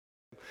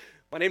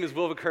My name is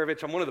Will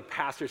Vakurvich. I'm one of the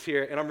pastors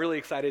here, and I'm really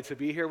excited to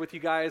be here with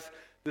you guys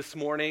this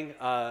morning.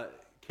 Not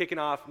kicking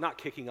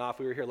off,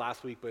 we were here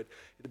last week, but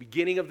at the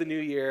beginning of the new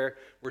year,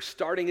 we're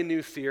starting a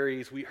new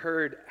series. We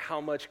heard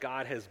how much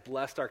God has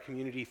blessed our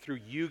community through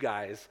you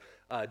guys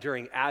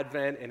during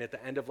Advent and at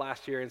the end of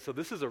last year, and so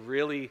this is a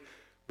really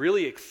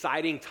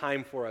exciting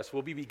time for us.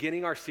 We'll be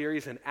beginning our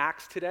series in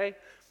Acts today,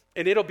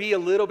 and it'll be a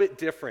little bit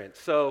different.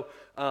 So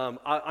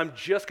I'm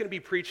just going to be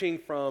preaching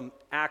from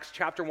Acts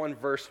chapter 1,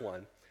 verse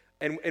 1.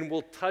 And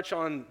we'll touch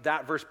on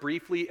that verse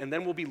briefly, and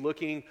then we'll be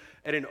looking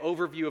at an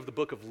overview of the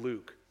book of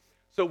Luke.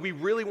 So we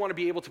really want to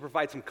be able to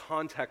provide some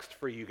context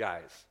for you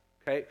guys,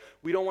 okay?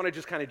 We don't want to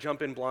just kind of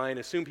jump in blind,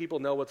 assume people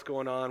know what's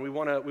going on. We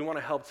want to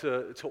help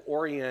to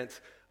orient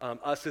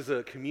us as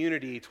a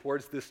community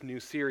towards this new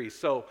series.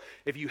 So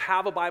if you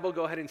have a Bible,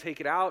 go ahead and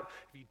take it out.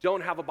 If you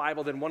don't have a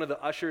Bible, then one of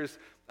the ushers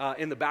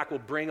in the back will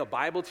bring a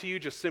Bible to you.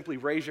 Just simply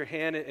raise your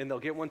hand, and they'll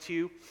get one to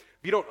you.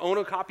 If you don't own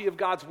a copy of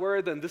God's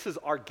Word, then this is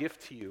our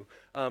gift to you.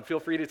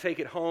 Feel free to take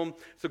it home.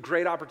 It's a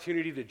great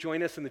opportunity to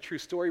join us in the True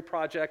Story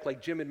Project.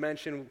 Like Jim had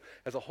mentioned,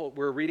 as a whole,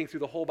 we're reading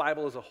through the whole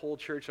Bible as a whole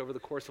church over the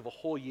course of a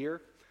whole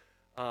year.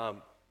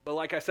 But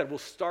like I said, we'll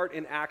start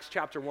in Acts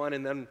chapter 1,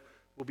 and then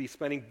we'll be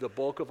spending the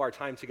bulk of our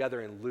time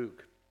together in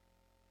Luke.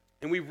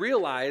 And we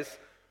realize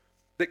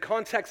that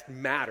context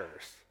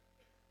matters.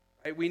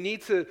 Right? We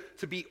need to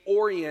be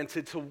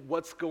oriented to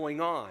what's going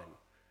on.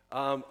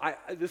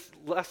 This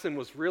lesson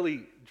was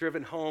really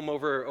driven home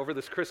over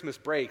this Christmas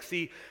break.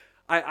 See,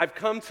 I've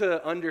come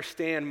to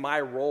understand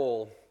my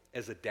role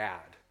as a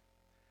dad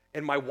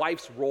and my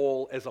wife's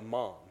role as a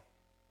mom.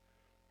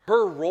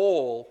 Her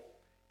role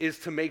is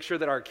to make sure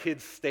that our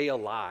kids stay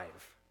alive.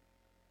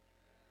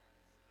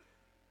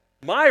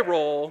 My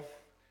role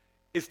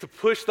is to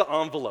push the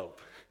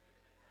envelope.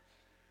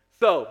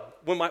 So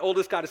when my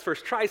oldest got his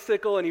first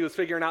tricycle and he was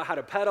figuring out how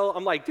to pedal,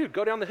 I'm like, dude,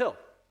 go down the hill.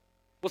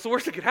 What's the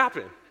worst that could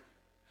happen?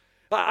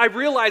 I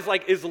realized,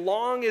 as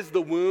long as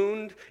the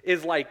wound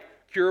is,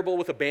 curable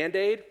with a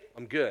Band-Aid,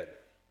 I'm good.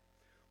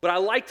 But I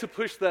like to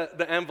push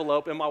the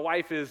envelope, and my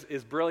wife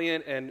is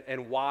brilliant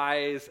and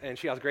wise, and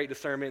she has great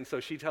discernment, and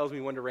so she tells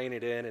me when to rein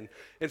it in.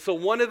 And so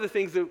one of the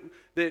things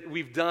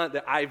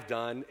that I've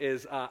done,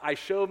 is I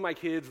showed my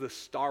kids the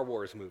Star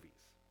Wars movies.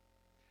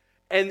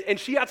 And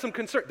she had some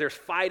concern. There's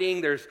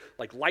fighting, there's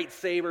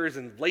lightsabers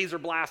and laser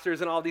blasters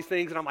and all these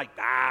things, and I'm like,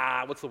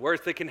 what's the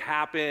worst that can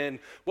happen?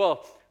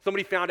 Well,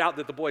 somebody found out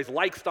that the boys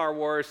like Star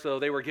Wars, so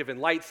they were given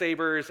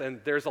lightsabers, and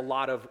there's a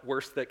lot of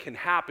worse that can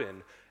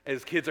happen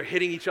as kids are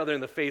hitting each other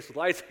in the face with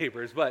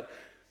lightsabers. But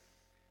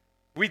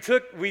we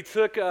took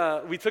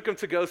them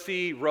to go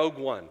see Rogue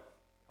One.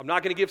 I'm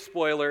not going to give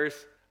spoilers,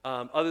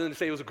 other than to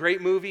say it was a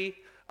great movie.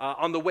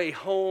 On the way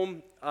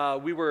home,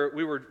 we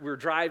were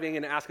driving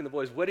and asking the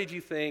boys, "What did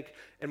you think?"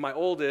 And my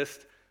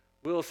oldest,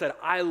 Will, said,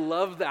 "I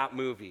love that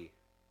movie.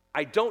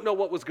 I don't know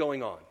what was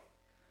going on."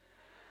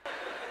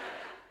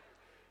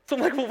 So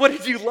I'm like, well, what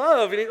did you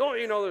love? And he,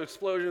 there's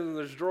explosions and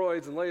there's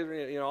droids and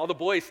lasers, all the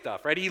boy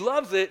stuff, right? He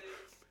loves it,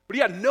 but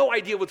he had no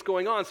idea what's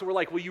going on. So we're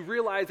like, well, you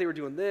realize they were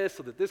doing this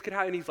so that this could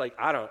happen? And he's like,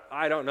 I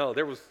don't know.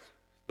 There was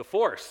the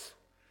Force.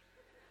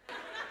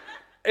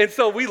 And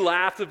so we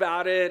laughed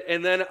about it,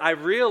 and then I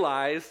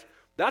realized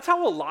that's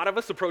how a lot of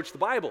us approach the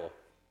Bible.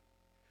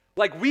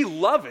 We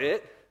love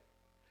it.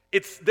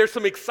 There's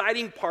some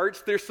exciting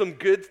parts. There's some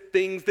good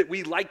things that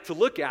we like to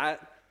look at,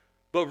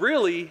 but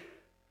really,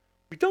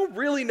 we don't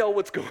really know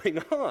what's going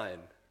on.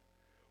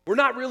 We're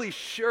not really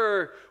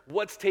sure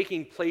what's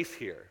taking place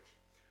here.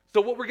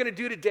 So what we're going to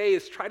do today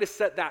is try to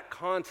set that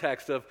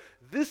context of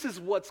this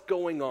is what's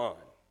going on.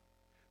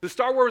 The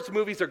Star Wars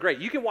movies are great.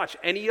 You can watch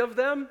any of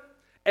them,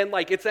 and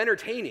it's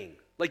entertaining.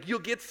 You'll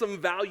get some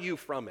value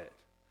from it.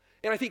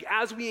 And I think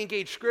as we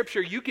engage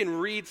Scripture, you can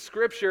read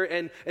Scripture,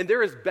 and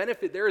there is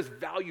benefit, there is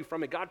value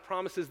from it. God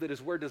promises that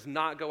His Word does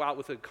not go out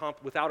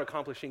without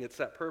accomplishing its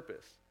set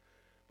purpose.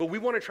 But we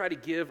want to try to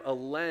give a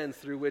lens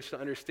through which to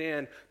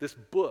understand this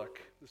book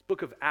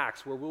of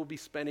Acts, where we'll be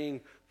spending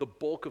the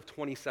bulk of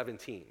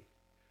 2017.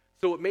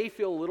 So it may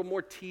feel a little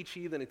more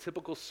teachy than a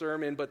typical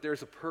sermon, but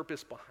there's a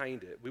purpose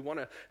behind it. We want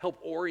to help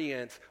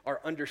orient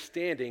our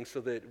understanding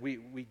so that we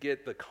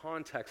get the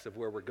context of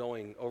where we're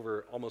going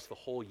over almost the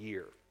whole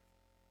year.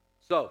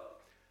 So,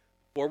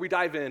 before we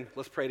dive in,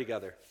 let's pray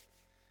together.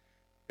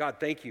 God,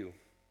 thank you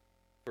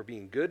for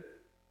being good,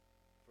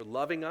 for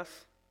loving us,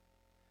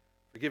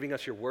 for giving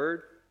us your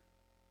word,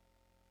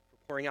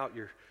 pouring out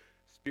your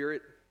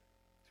Spirit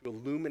to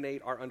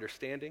illuminate our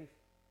understanding.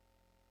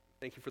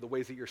 Thank you for the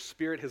ways that your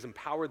Spirit has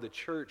empowered the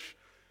church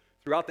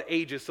throughout the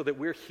ages so that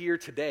we're here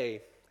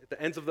today at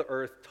the ends of the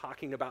earth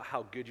talking about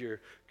how good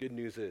your good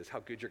news is, how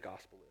good your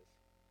gospel is.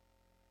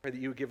 Pray that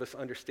you would give us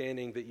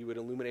understanding, that you would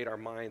illuminate our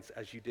minds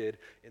as you did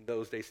in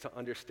those days to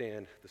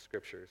understand the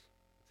Scriptures,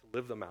 to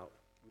live them out.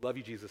 We love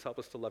you, Jesus. Help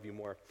us to love you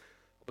more.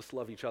 Help us to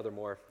love each other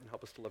more, and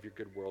help us to love your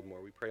good world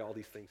more. We pray all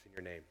these things in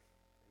your name.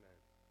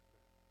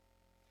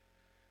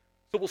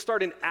 So we'll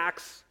start in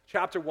Acts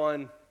chapter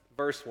 1,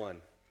 verse 1.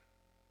 It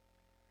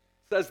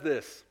says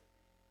this: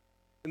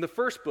 "In the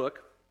first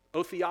book,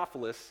 O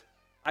Theophilus,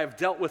 I have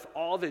dealt with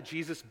all that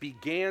Jesus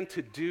began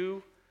to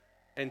do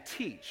and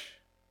teach.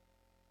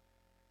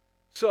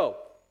 So,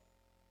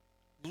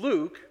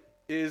 Luke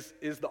is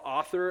the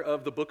author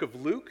of the book of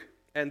Luke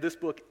and this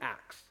book,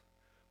 Acts.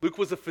 Luke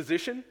was a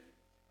physician.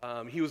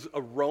 He was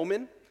a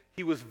Roman.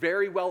 He was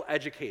very well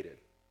educated.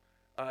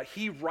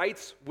 He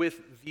writes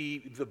with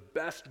the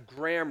best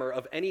grammar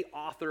of any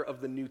author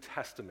of the New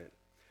Testament.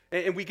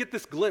 And we get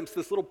this glimpse,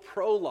 this little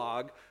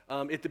prologue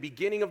at the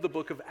beginning of the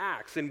book of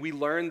Acts, and we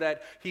learn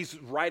that he's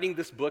writing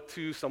this book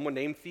to someone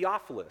named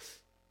Theophilus.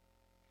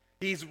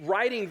 He's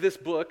writing this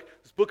book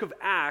of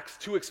Acts,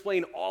 to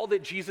explain all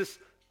that Jesus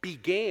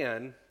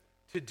began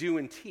to do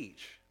and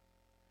teach.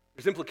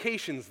 There's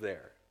implications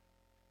there.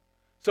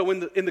 So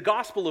in the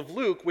Gospel of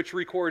Luke, which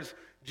records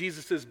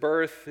Jesus'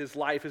 birth, his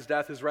life, his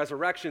death, his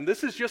resurrection,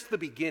 this is just the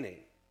beginning.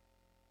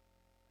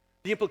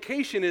 The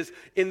implication is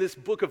in this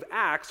book of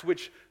Acts,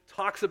 which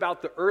talks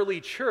about the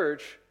early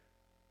church,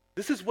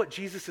 this is what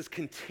Jesus is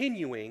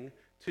continuing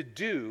to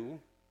do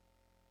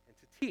and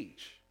to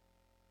teach.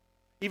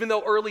 Even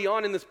though early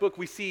on in this book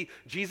we see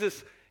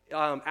Jesus,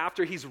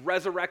 after he's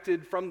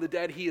resurrected from the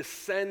dead, he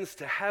ascends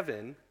to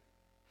heaven,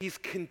 he's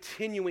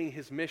continuing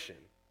his mission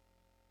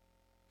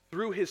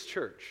through his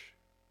church,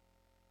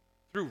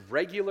 through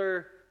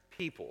regular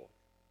people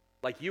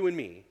like you and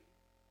me,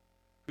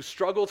 who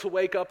struggle to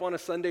wake up on a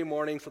Sunday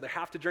morning, so they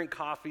have to drink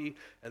coffee,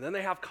 and then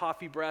they have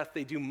coffee breath,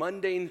 they do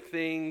mundane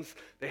things,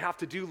 they have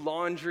to do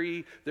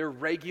laundry, they're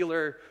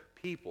regular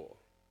people.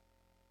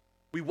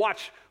 We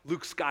watch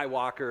Luke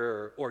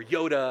Skywalker or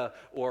Yoda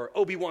or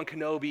Obi-Wan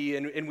Kenobi,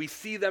 and we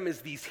see them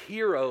as these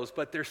heroes,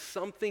 but there's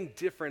something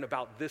different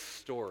about this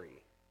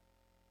story.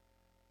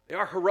 They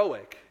are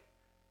heroic.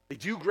 They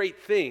do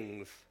great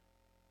things.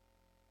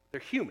 They're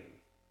human.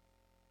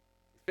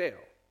 They fail.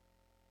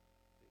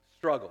 They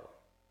struggle.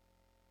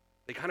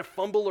 They kind of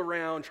fumble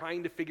around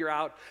trying to figure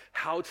out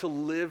how to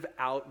live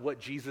out what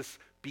Jesus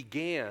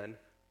began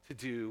to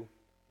do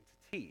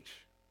and to teach.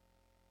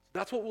 So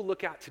that's what we'll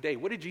look at today.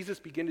 What did Jesus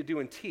begin to do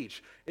and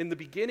teach? In the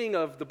beginning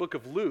of the book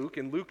of Luke,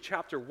 in Luke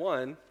chapter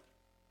 1,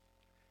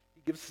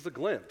 he gives us a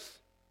glimpse.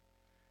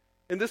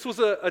 And this was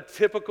a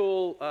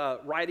typical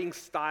writing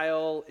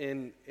style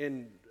in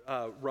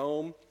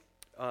Rome.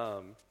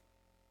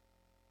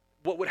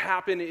 What would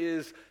happen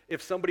is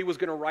if somebody was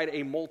going to write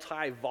a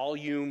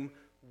multi-volume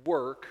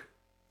work,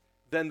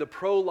 then the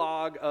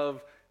prologue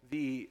of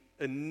the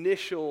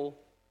initial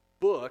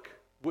book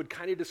would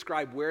kind of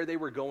describe where they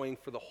were going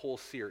for the whole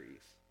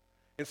series.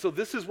 And so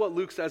this is what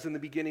Luke says in the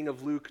beginning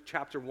of Luke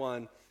chapter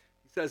 1.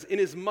 He says,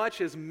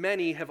 "Inasmuch as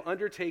many have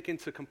undertaken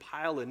to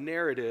compile a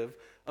narrative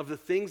of the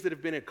things that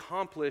have been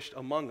accomplished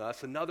among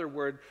us," another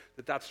word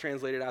that's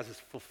translated as is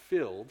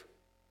fulfilled,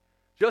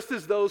 "just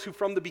as those who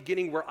from the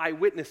beginning were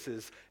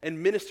eyewitnesses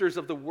and ministers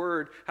of the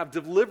word have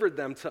delivered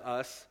them to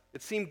us,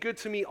 it seemed good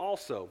to me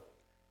also,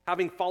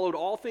 having followed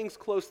all things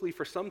closely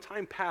for some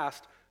time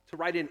past, to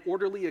write an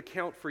orderly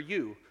account for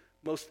you,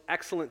 most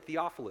excellent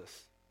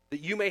Theophilus, that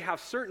you may have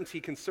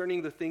certainty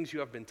concerning the things you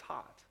have been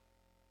taught."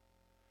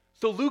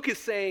 So Luke is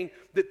saying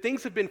that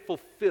things have been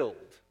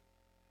fulfilled.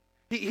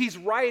 He's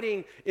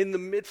writing in the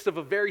midst of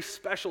a very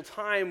special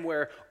time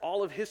where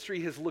all of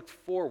history has looked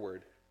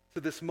forward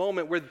to this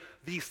moment where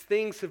these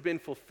things have been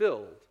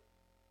fulfilled.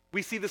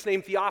 We see this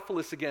name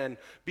Theophilus again.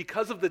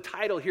 Because of the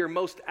title here,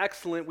 most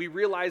excellent, we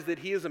realize that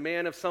he is a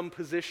man of some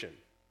position,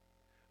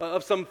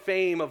 of some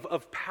fame,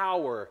 of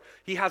power.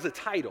 He has a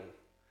title.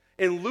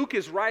 And Luke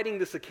is writing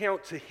this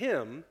account to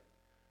him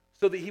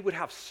so that he would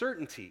have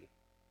certainty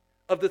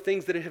of the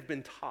things that have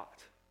been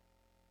taught.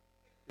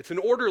 It's an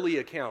orderly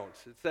account.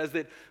 It says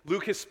that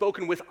Luke has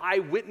spoken with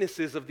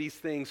eyewitnesses of these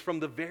things from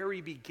the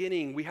very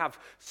beginning. We have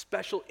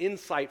special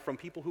insight from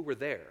people who were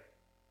there.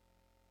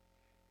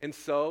 And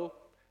so,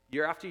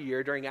 year after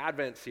year, during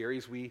Advent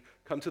series, we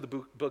come to the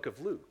book of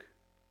Luke.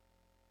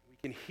 We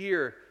can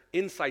hear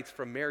insights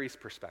from Mary's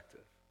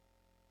perspective.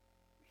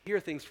 We hear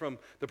things from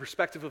the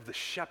perspective of the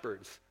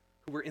shepherds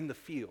who were in the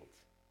fields.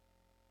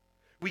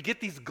 We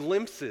get these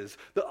glimpses.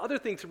 The other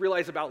thing to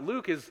realize about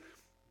Luke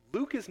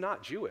is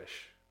not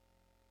Jewish.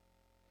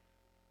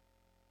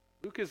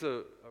 Luke is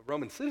a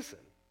Roman citizen.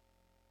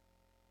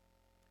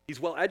 He's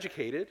well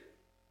educated,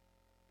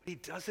 but he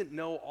doesn't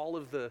know all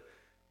of the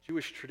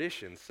Jewish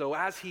traditions. So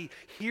as he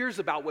hears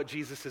about what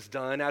Jesus has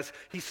done, as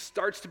he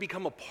starts to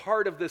become a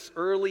part of this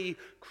early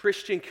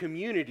Christian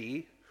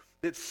community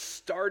that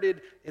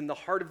started in the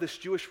heart of this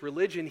Jewish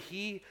religion,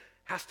 he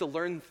has to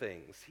learn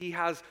things. He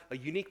has a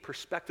unique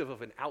perspective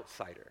of an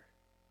outsider.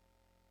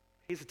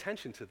 He pays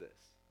attention to this.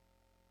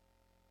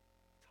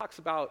 He talks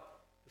about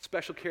the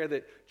special care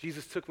that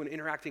Jesus took when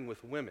interacting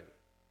with women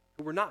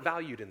who were not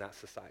valued in that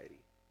society.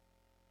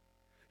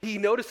 He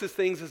notices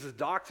things as a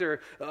doctor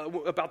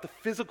about the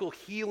physical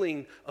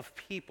healing of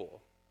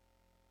people.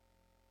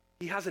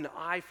 He has an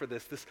eye for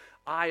this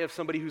eye of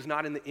somebody who's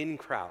not in the in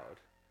crowd.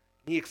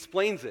 He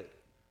explains it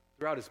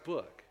throughout his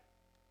book.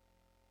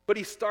 But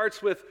he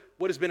starts with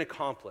what has been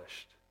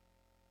accomplished.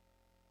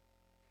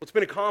 What's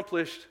been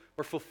accomplished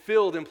or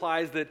fulfilled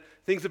implies that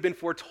things have been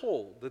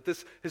foretold, that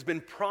this has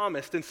been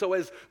promised. And so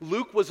as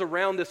Luke was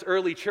around this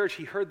early church,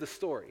 he heard the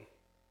story.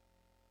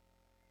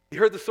 He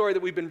heard the story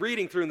that we've been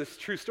reading through in this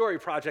True Story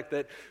Project,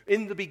 that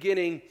in the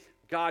beginning,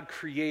 God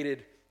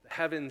created the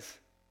heavens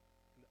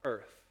and the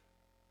earth.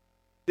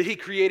 That he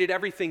created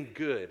everything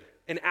good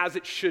and as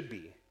it should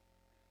be.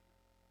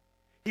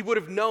 He would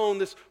have known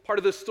this part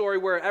of the story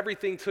where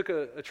everything took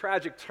a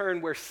tragic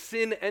turn, where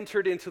sin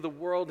entered into the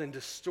world and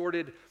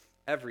distorted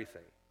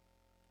everything.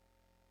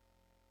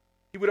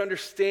 He would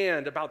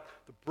understand about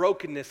the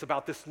brokenness,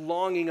 about this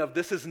longing of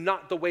this is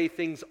not the way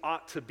things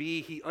ought to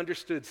be. He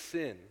understood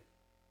sin.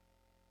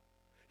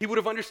 He would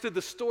have understood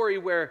the story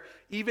where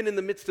even in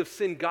the midst of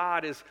sin,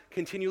 God is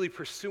continually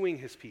pursuing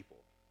his people,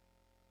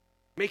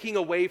 making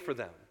a way for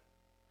them,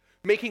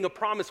 making a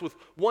promise with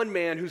one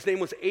man whose name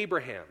was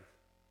Abraham,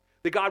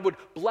 that God would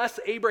bless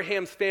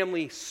Abraham's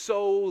family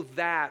so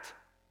that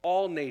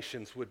all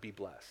nations would be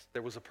blessed.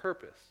 There was a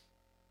purpose.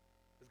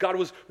 God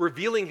was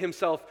revealing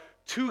himself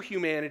to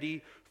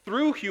humanity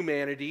through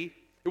humanity.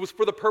 It was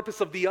for the purpose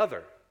of the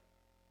other.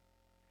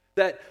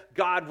 That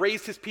God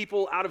raised his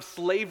people out of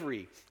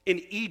slavery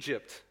in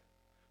Egypt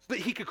so that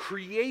he could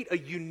create a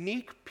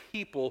unique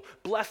people,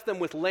 bless them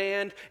with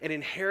land and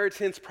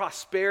inheritance,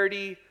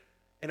 prosperity,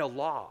 and a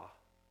law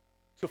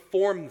to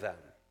form them.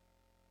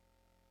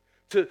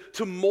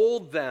 To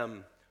mold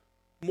them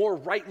more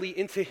rightly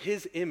into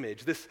his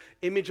image, this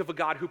image of a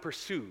God who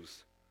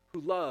pursues,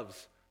 who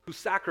loves, who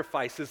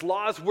sacrifices.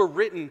 Laws were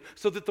written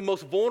so that the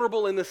most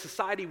vulnerable in the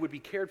society would be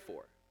cared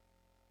for,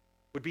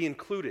 would be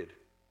included,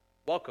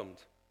 welcomed,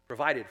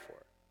 provided for.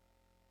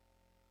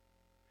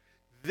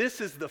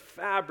 This is the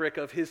fabric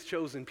of his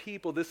chosen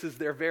people. This is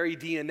their very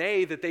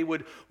DNA, that they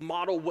would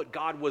model what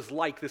God was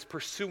like, this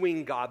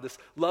pursuing God, this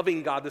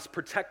loving God, this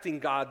protecting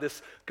God,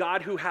 this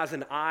God who has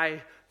an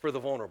eye for the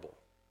vulnerable,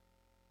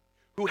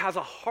 who has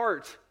a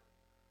heart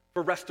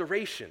for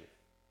restoration.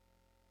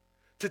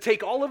 To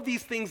take all of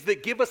these things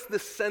that give us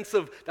this sense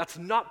of that's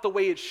not the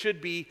way it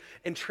should be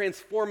and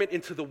transform it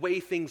into the way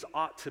things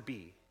ought to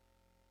be.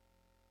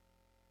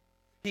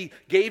 He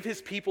gave his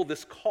people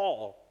this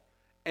call,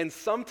 and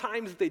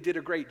sometimes they did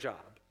a great job,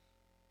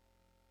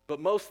 but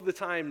most of the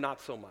time,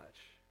 not so much.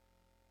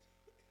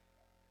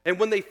 And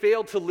when they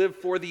failed to live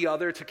for the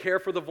other, to care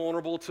for the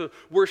vulnerable, to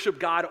worship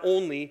God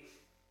only,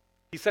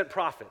 he sent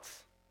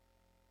prophets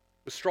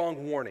with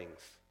strong warnings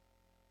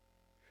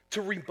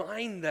to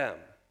remind them,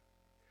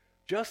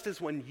 just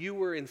as when you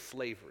were in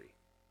slavery,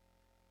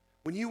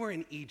 when you were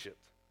in Egypt,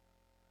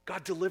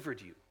 God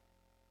delivered you.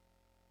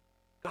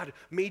 God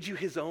made you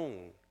his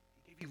own.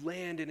 He gave you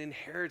land and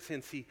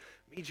inheritance. He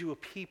made you a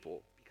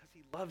people because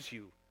he loves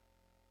you.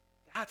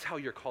 That's how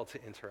you're called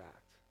to interact.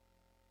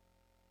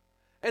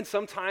 And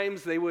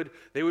sometimes they would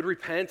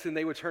repent and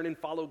they would turn and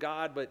follow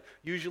God, but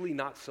usually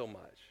not so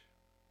much.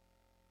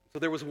 So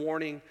there was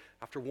warning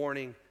after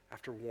warning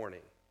after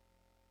warning.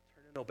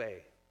 Turn and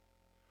obey.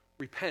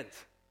 Repent.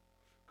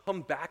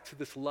 Come back to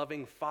this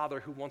loving Father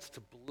who wants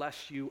to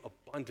bless you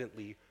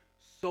abundantly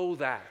so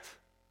that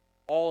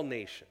all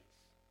nations,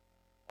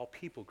 all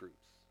people groups,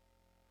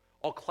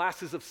 all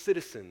classes of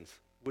citizens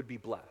would be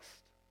blessed.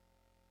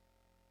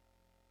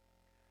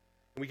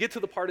 And we get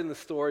to the part in the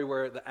story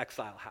where the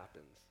exile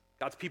happens.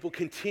 God's people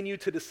continue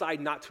to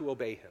decide not to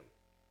obey him,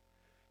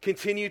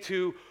 continue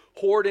to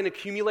hoard and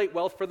accumulate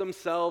wealth for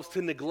themselves,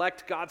 to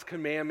neglect God's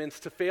commandments,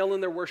 to fail in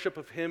their worship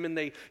of him, and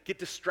they get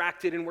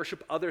distracted and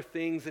worship other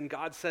things. And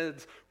God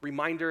sends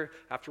reminder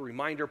after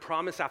reminder,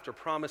 promise after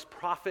promise,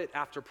 prophet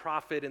after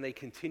prophet, and they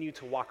continue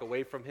to walk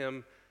away from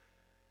him.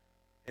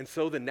 And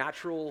so the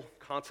natural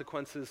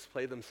consequences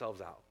play themselves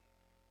out.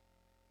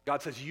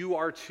 God says, you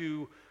are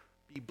to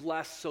be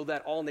blessed so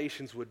that all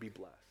nations would be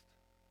blessed.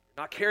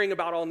 Not caring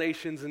about all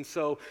nations, and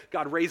so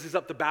God raises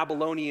up the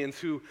Babylonians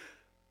who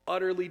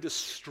utterly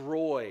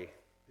destroy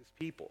his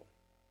people.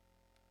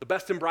 The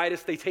best and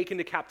brightest they take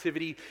into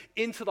captivity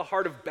into the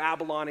heart of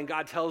Babylon, and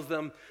God tells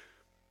them,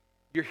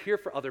 you're here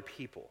for other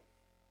people.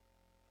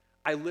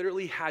 I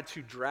literally had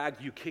to drag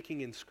you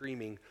kicking and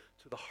screaming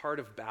to the heart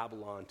of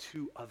Babylon,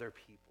 to other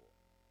people.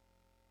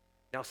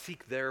 Now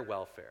seek their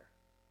welfare.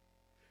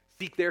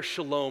 Seek their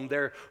shalom,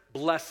 their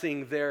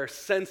blessing, their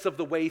sense of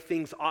the way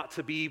things ought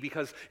to be,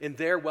 because in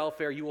their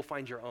welfare you will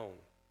find your own.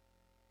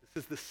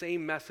 This is the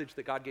same message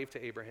that God gave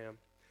to Abraham,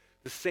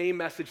 the same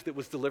message that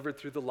was delivered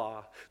through the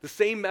law, the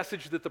same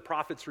message that the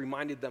prophets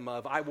reminded them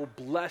of. I will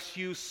bless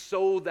you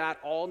so that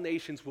all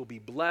nations will be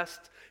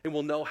blessed and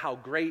will know how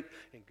great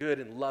and good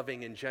and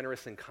loving and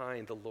generous and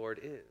kind the Lord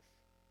is.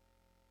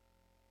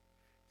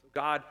 So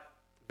God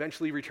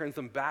eventually returns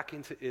them back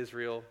into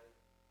Israel,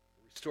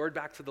 restored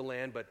back to the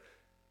land, but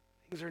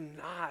things are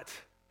not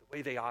the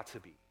way they ought to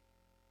be.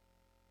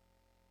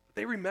 But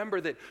they remember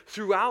that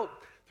throughout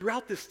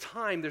this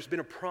time, there's been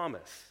a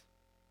promise.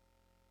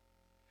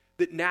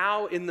 That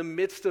now, in the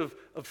midst of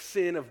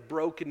sin, of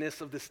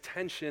brokenness, of this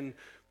tension,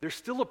 there's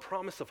still a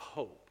promise of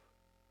hope.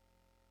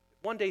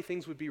 One day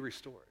things would be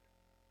restored.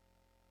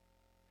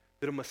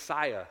 That a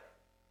Messiah,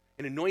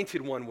 an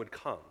anointed one, would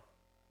come.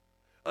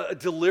 a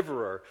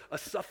deliverer, a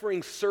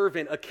suffering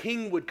servant, a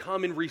king would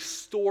come and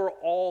restore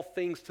all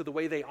things to the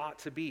way they ought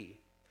to be.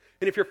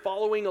 And if you're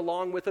following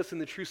along with us in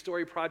the True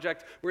Story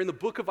Project, we're in the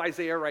book of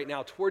Isaiah right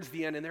now, towards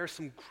the end, and there are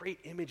some great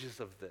images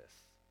of this.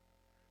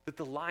 That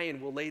the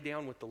lion will lay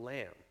down with the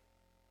lamb.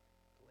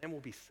 The lamb will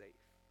be safe.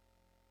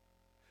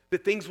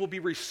 That things will be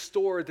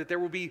restored, that there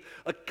will be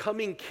a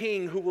coming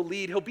king who will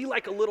lead. He'll be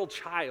like a little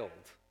child.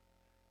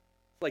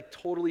 It's like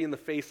totally in the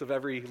face of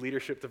every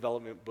leadership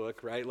development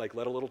book, right? Like,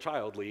 let a little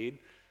child lead.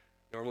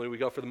 Normally we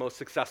go for the most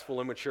successful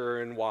and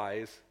mature and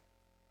wise.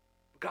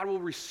 But God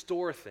will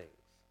restore things.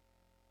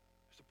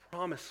 There's a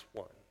promised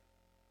one.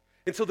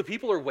 And so the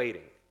people are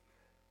waiting.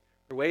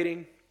 They're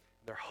waiting,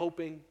 they're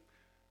hoping,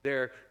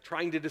 they're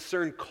trying to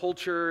discern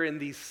culture and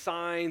these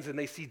signs, and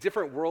they see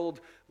different world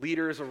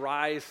leaders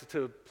arise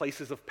to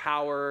places of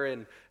power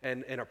and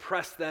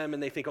oppress them,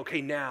 and they think,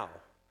 okay, now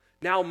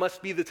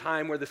must be the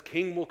time where this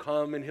king will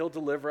come and he'll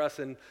deliver us,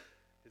 and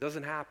it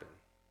doesn't happen.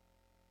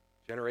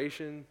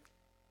 Generation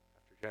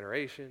after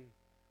generation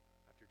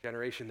after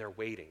generation, they're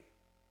waiting.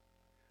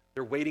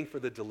 They're waiting for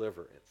the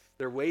deliverance.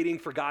 They're waiting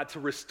for God to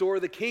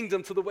restore the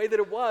kingdom to the way that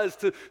it was,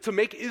 to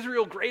make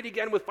Israel great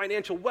again with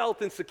financial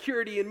wealth and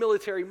security and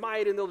military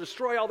might, and they'll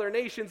destroy all their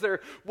nations. They're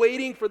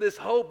waiting for this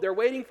hope. They're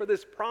waiting for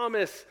this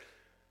promise.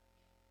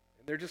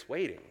 And they're just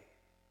waiting.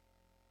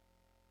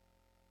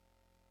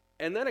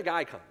 And then a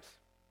guy comes.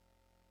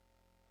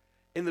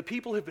 And the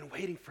people have been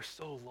waiting for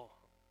so long.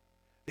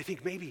 They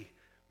think maybe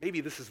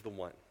this is the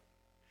one.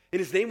 And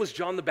his name was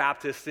John the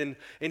Baptist, and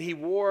he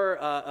wore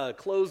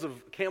clothes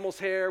of camel's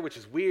hair, which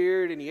is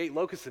weird, and he ate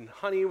locusts and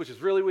honey, which is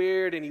really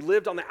weird, and he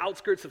lived on the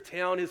outskirts of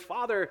town. His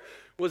father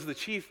was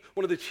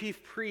one of the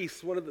chief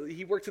priests.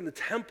 He worked in the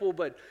temple,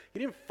 but he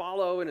didn't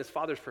follow in his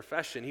father's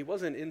profession. He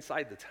wasn't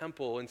inside the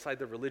temple, inside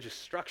the religious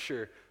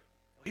structure.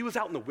 He was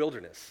out in the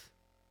wilderness,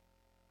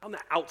 on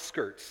the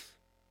outskirts.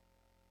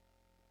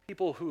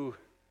 People who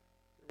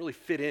really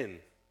fit in,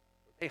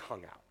 they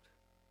hung out.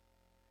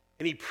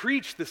 And he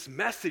preached this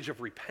message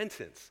of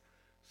repentance.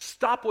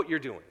 Stop what you're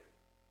doing.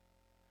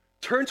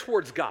 Turn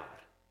towards God.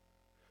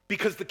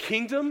 Because the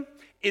kingdom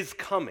is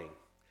coming.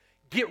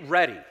 Get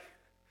ready.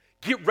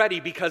 Get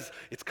ready because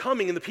it's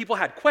coming. And the people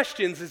had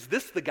questions. Is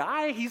this the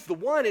guy? He's the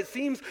one. It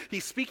seems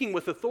he's speaking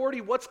with authority.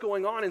 What's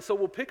going on? And so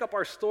we'll pick up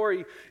our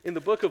story in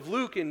the book of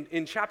Luke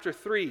in chapter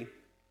 3.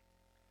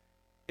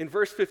 In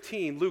verse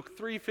 15, Luke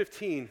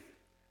 3:15.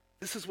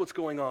 This is what's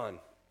going on.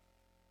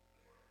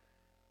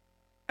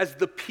 As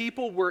the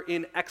people were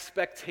in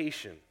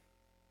expectation,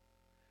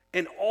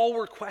 and all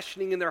were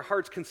questioning in their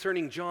hearts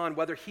concerning John,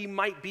 whether he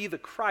might be the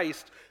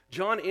Christ,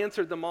 John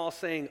answered them all,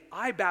 saying,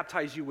 I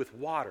baptize you with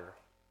water,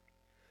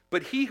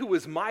 but he who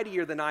is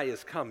mightier than I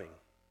is coming,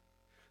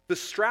 the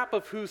strap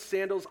of whose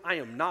sandals I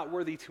am not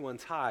worthy to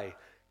untie.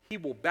 He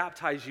will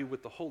baptize you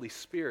with the Holy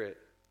Spirit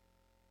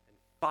and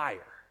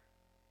fire.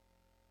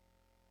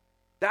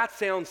 That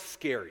sounds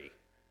scary.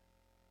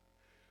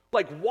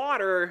 Like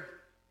water,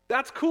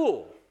 that's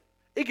cool.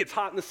 It gets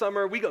hot in the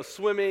summer, we go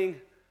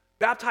swimming,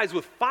 baptized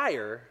with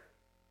fire.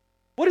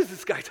 What is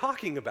this guy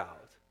talking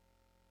about?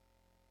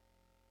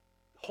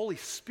 The Holy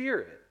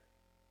Spirit.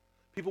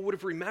 People would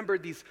have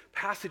remembered these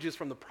passages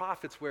from the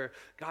prophets where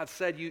God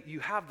said,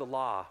 you have the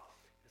law,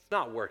 it's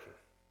not working.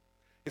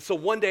 And so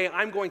one day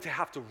I'm going to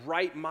have to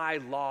write my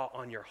law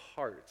on your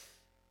hearts.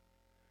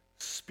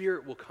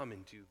 Spirit will come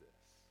and do this.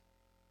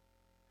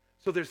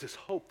 So there's this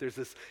hope, there's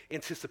this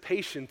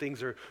anticipation,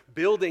 things are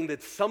building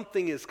that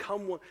something is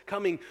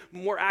coming,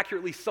 more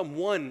accurately,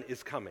 someone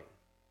is coming.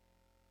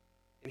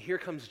 And here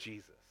comes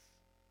Jesus.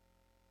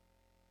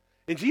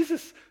 And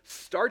Jesus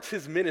starts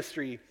his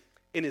ministry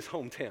in his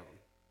hometown.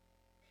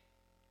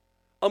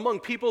 Among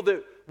people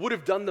that would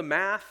have done the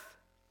math,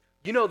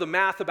 you know the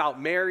math about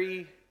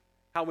Mary,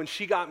 how when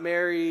she got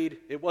married,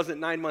 it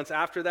wasn't 9 months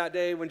after that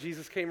day when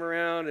Jesus came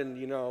around, and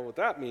you know what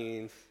that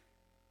means.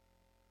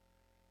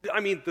 I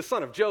mean, the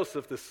son of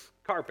Joseph, this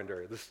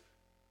carpenter, this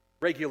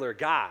regular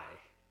guy.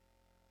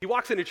 He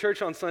walks into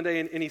church on Sunday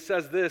and he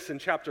says this in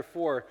chapter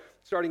 4,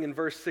 starting in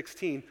verse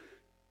 16.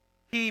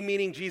 He,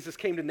 meaning Jesus,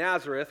 came to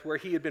Nazareth where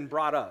he had been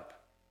brought up.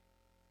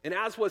 And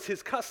as was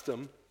his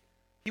custom,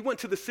 he went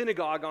to the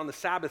synagogue on the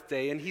Sabbath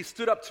day and he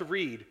stood up to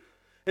read.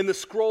 And the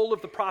scroll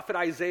of the prophet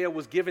Isaiah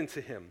was given to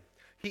him.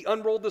 He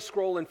unrolled the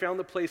scroll and found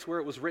the place where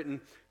it was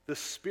written, "The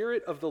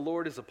Spirit of the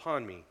Lord is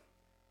upon me,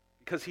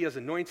 because he has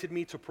anointed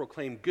me to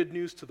proclaim good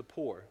news to the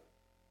poor.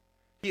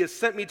 He has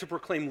sent me to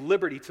proclaim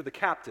liberty to the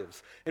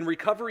captives and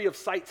recovery of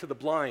sight to the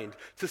blind,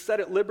 to set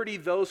at liberty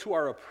those who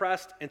are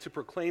oppressed, and to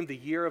proclaim the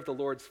year of the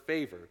Lord's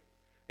favor."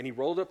 And he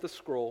rolled up the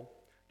scroll,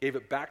 gave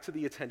it back to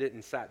the attendant,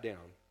 and sat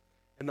down.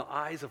 And the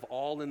eyes of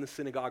all in the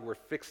synagogue were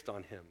fixed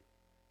on him.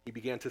 He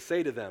began to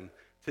say to them,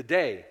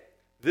 "Today,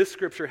 this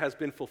scripture has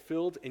been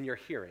fulfilled in your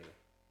hearing."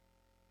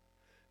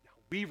 Now,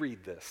 we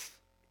read this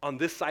on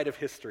this side of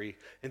history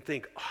and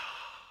think,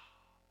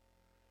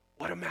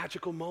 what a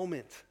magical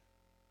moment.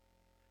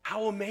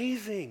 How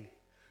amazing.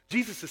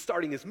 Jesus is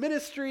starting his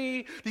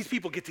ministry. These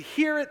people get to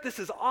hear it. This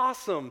is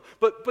awesome.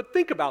 But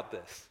think about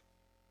this.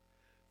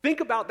 Think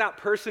about that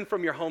person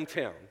from your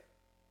hometown.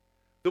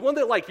 The one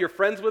that like you're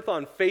friends with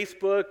on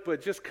Facebook,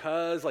 but just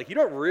cause, like you're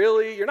not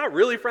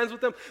really friends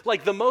with them.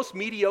 Like the most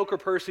mediocre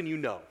person you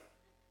know.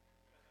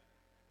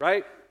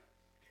 Right?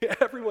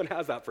 Everyone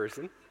has that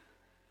person.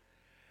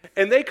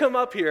 And they come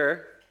up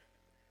here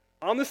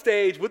on the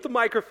stage with the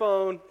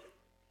microphone,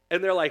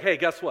 and they're like, hey,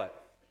 guess what?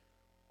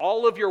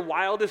 All of your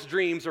wildest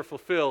dreams are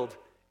fulfilled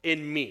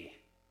in me.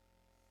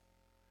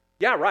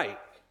 Yeah, right.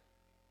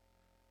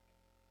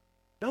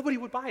 Nobody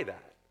would buy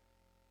that.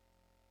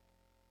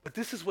 But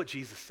this is what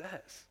Jesus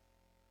says.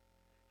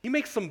 He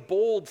makes some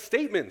bold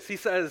statements. He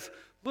says,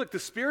 look, the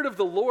Spirit of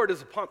the Lord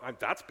is upon,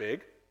 that's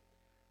big.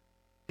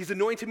 He's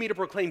anointed me to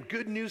proclaim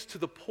good news to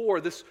the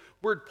poor. This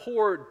word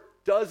poor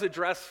does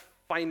address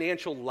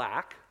financial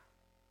lack,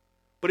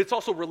 but it's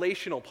also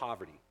relational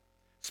poverty.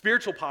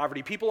 Spiritual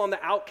poverty, people on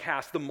the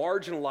outcast, the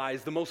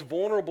marginalized, the most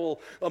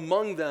vulnerable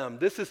among them.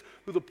 This is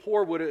who the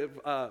poor would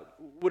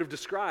have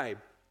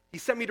described. He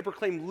sent me to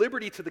proclaim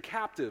liberty to the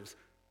captives,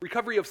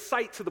 recovery of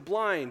sight to the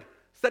blind,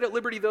 set at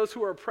liberty those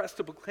who are oppressed,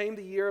 to proclaim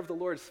the year of the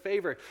Lord's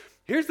favor.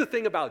 Here's the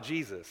thing about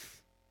Jesus.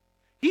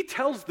 He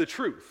tells the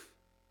truth,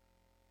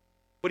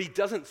 but he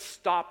doesn't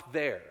stop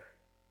there.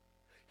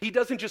 He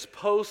doesn't just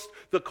post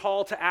the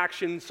call to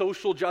action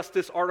social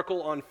justice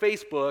article on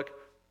Facebook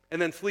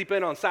and then sleep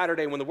in on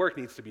Saturday when the work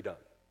needs to be done.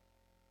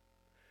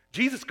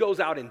 Jesus goes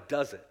out and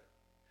does it.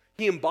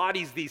 He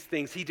embodies these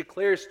things. He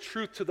declares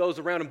truth to those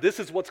around him. This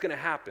is what's going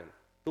to happen.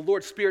 The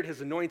Lord's Spirit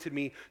has anointed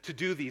me to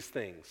do these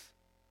things.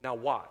 Now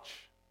watch.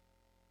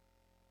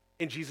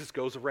 And Jesus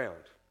goes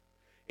around,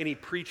 and he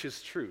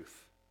preaches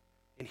truth,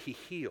 and he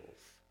heals.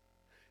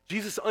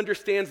 Jesus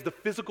understands the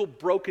physical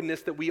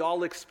brokenness that we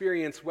all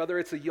experience, whether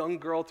it's a young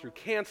girl through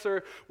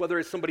cancer, whether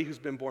it's somebody who's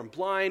been born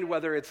blind,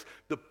 whether it's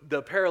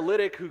the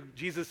paralytic who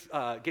Jesus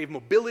gave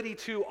mobility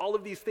to, all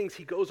of these things.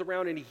 He goes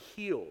around and he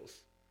heals.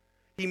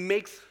 He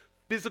makes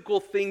physical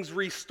things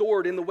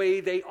restored in the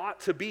way they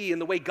ought to be, in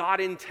the way God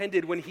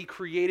intended when he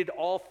created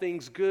all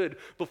things good,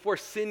 before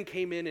sin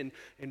came in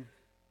and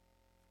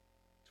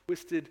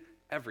twisted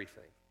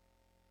everything.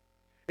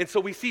 And so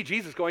we see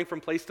Jesus going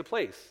from place to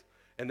place.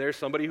 And there's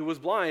somebody who was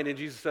blind, and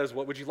Jesus says,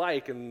 what would you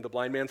like? And the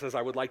blind man says,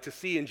 I would like to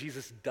see, and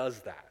Jesus does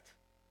that.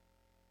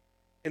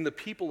 And the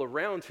people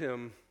around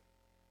him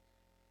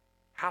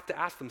have to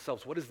ask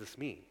themselves, what does this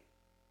mean?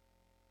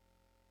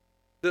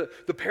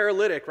 The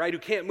paralytic, right, who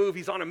can't move,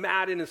 he's on a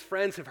mat, and his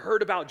friends have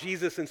heard about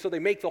Jesus, and so they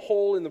make the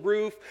hole in the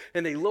roof,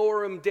 and they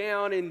lower him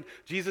down, and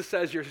Jesus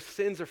says, your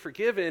sins are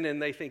forgiven,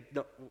 and they think,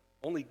 no,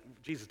 only,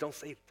 Jesus, don't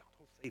say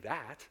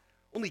that.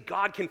 Only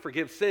God can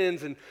forgive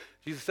sins, and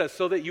Jesus says,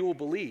 so that you will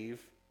believe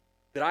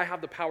that I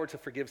have the power to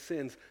forgive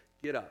sins,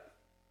 get up,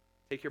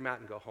 take your mat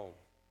and go home.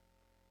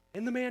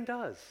 And the man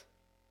does.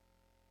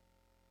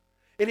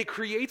 And it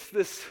creates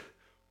this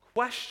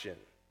question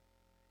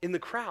in the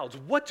crowds.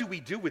 What do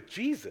we do with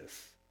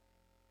Jesus?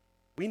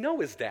 We know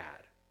his dad.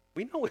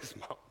 We know his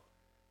mom.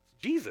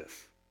 It's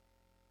Jesus.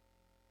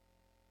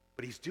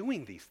 But he's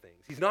doing these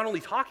things. He's not only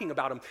talking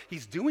about them,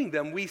 he's doing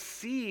them. We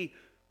see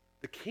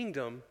the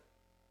kingdom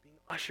being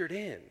ushered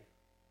in.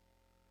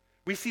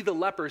 We see the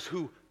lepers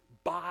who,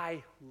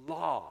 by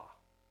law,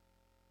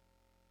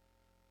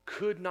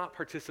 could not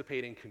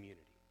participate in community.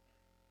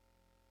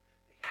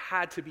 They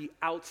had to be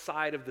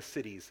outside of the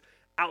cities,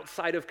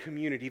 outside of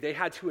community. They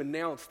had to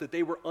announce that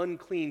they were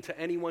unclean to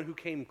anyone who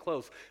came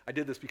close. I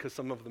did this because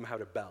some of them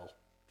had a bell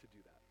to do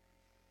that.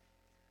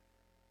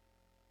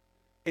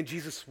 And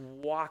Jesus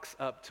walks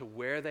up to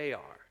where they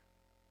are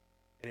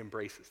and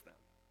embraces them.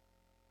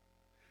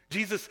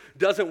 Jesus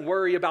doesn't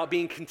worry about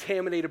being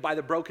contaminated by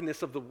the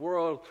brokenness of the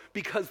world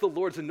because the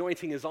Lord's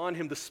anointing is on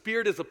him. The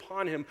Spirit is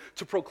upon him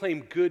to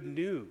proclaim good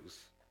news.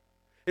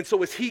 And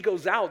so as he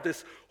goes out,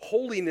 this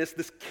holiness,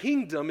 this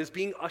kingdom is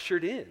being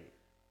ushered in.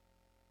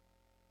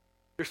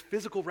 There's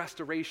physical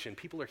restoration.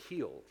 People are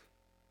healed.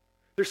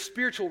 There's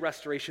spiritual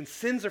restoration.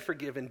 Sins are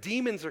forgiven.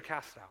 Demons are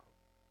cast out.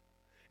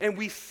 And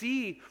we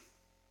see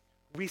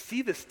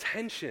this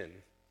tension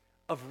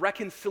of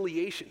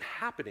reconciliation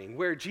happening,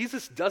 where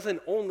Jesus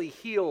doesn't only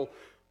heal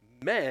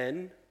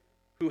men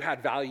who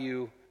had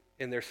value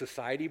in their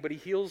society, but he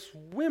heals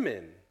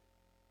women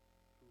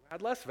who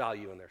had less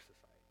value in their society.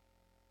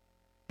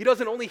 He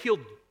doesn't only heal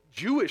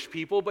Jewish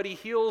people, but he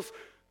heals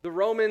the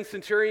Roman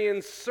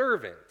centurion's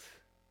servant,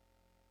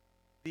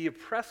 the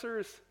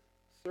oppressor's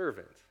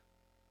servant.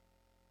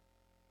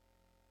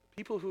 The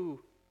people who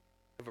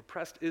have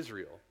oppressed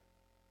Israel,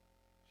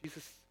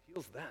 Jesus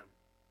heals them.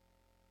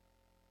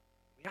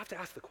 We have to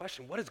ask the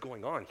question, what is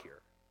going on here?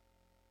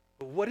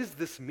 What does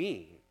this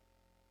mean?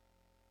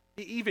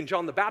 Even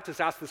John the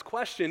Baptist asked this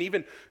question.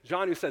 Even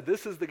John, who said,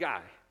 this is the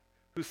guy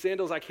whose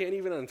sandals I can't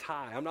even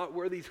untie. I'm not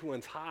worthy to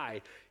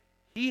untie.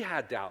 He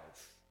had doubts.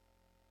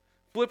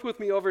 Flip with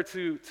me over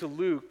to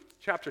Luke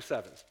chapter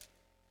 7.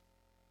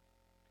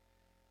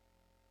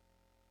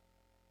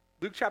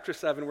 Luke chapter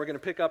 7, we're going to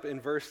pick up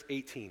in verse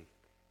 18. It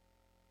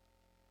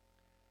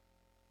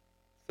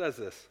says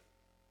this.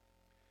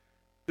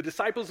 The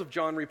disciples of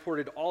John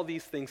reported all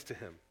these things to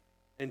him,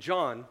 and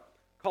John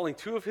calling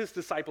 2 of his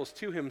disciples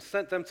to him,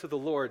 sent them to the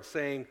Lord,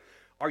 saying,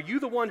 "Are you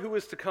the one who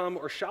is to come,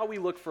 or shall we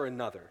look for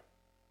another?"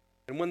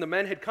 And when the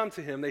men had come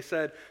to him, they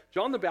said,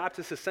 "John the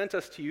Baptist has sent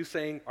us to you,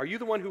 saying, 'Are you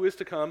the one who is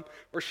to come,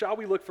 or shall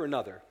we look for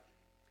another?'"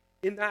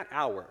 In that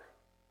hour,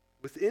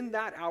 within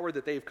that hour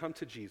that they have come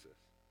to Jesus,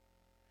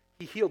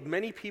 he healed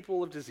many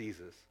people of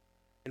diseases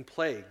and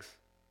plagues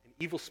and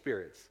evil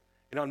spirits,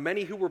 and on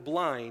many who were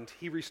blind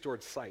he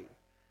restored sight.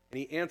 And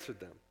he answered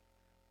them,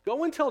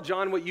 "Go and tell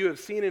John what you have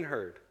seen and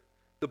heard.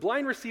 The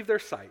blind receive their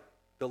sight,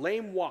 the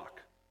lame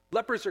walk,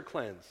 lepers are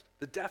cleansed,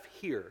 the deaf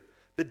hear,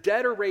 the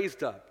dead are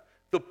raised up,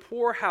 the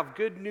poor have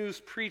good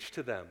news preached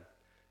to them,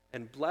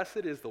 and blessed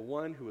is the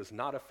one who is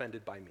not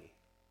offended by me."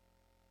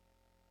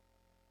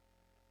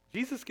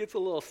 Jesus gets a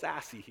little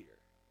sassy here.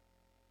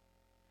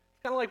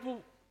 It's kind of like,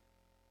 well,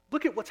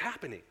 look at what's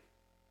happening.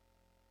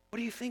 What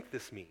do you think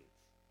this means?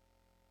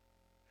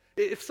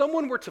 If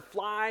someone were to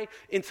fly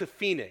into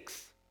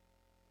Phoenix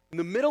in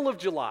the middle of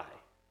July,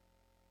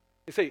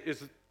 they say,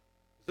 is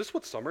this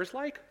what summer's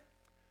like?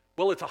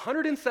 Well, it's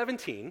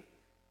 117.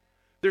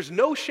 There's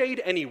no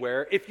shade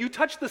anywhere. If you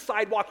touch the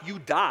sidewalk, you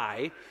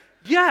die.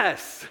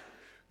 Yes,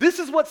 this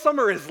is what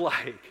summer is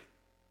like.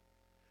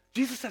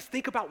 Jesus says,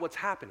 think about what's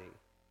happening.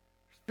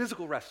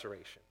 Physical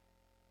restoration,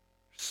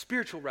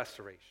 spiritual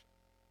restoration.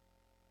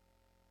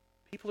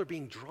 People are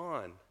being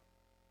drawn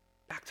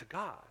back to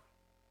God.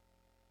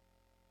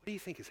 What do you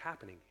think is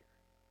happening here?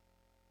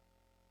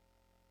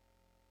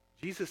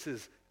 Jesus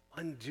is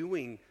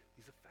undoing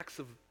these effects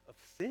of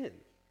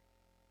sin.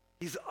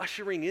 He's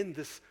ushering in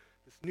this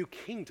new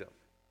kingdom.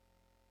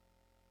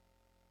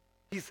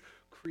 He's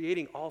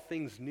creating all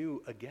things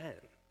new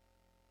again.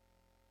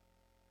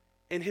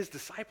 And his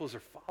disciples are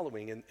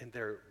following, and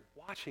they're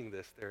watching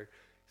this. They're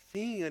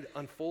seeing it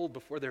unfold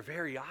before their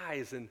very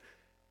eyes, and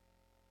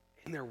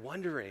they're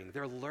wondering,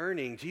 they're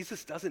learning.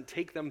 Jesus doesn't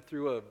take them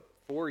through a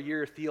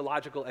 4-year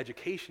theological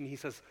education. He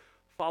says,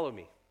 follow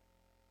me.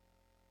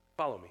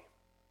 Follow me.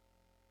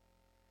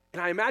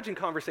 And I imagine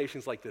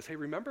conversations like this. Hey,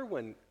 remember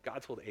when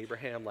God told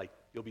Abraham,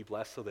 you'll be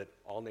blessed so that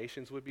all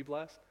nations would be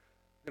blessed?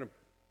 I'm going to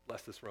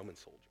bless this Roman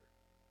soldier.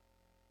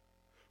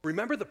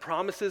 Remember the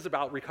promises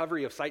about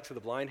recovery of sight to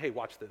the blind? Hey,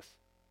 watch this.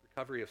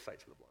 Recovery of sight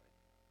to the blind.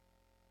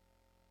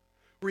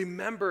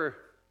 Remember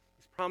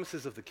these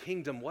promises of the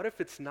kingdom. What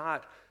if it's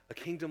not a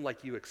kingdom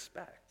like you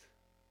expect?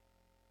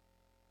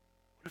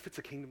 What if it's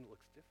a kingdom that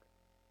looks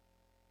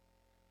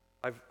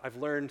different? I've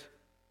learned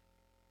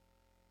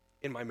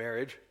in my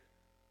marriage,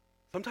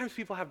 sometimes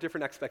people have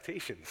different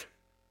expectations.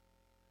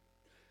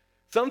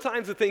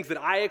 Sometimes the things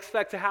that I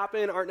expect to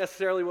happen aren't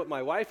necessarily what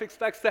my wife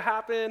expects to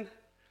happen,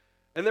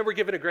 and then we're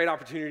given a great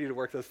opportunity to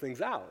work those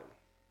things out.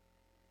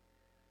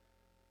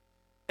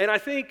 And I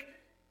think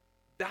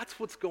that's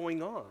what's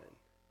going on.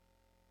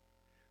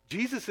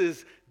 Jesus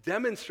is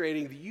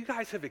demonstrating that you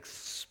guys have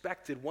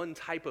expected one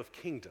type of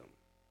kingdom.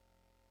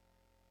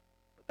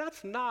 But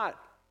that's not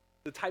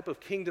the type of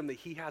kingdom that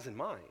he has in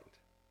mind.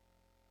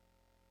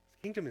 His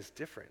kingdom is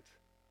different.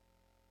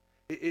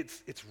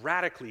 It's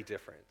radically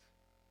different.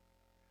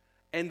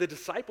 And the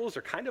disciples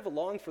are kind of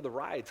along for the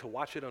ride to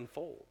watch it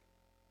unfold.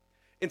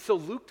 And so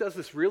Luke does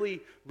this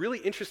really, really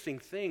interesting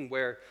thing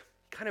where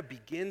he kind of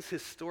begins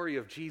his story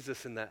of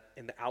Jesus in the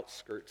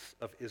outskirts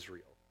of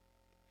Israel.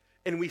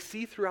 And we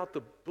see throughout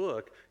the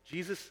book,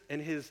 Jesus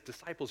and his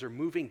disciples are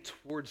moving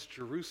towards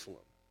Jerusalem.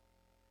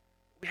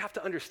 What we have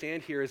to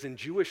understand here is in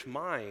Jewish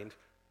mind,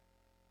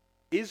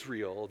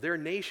 Israel, their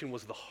nation,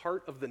 was the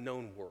heart of the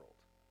known world,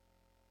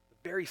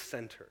 the very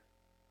center.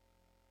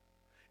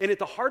 And at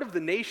the heart of the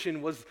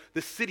nation was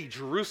the city,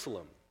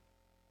 Jerusalem,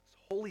 this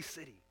holy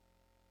city.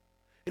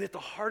 And at the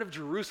heart of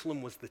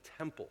Jerusalem was the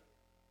temple,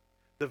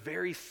 the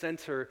very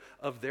center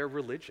of their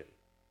religion.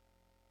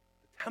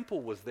 The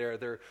temple was there,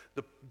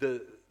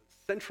 the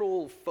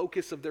central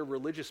focus of their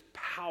religious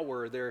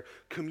power, their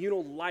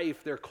communal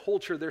life, their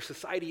culture, their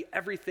society,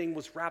 everything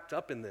was wrapped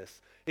up in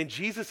this. And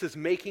Jesus is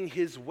making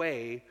his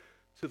way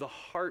to the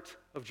heart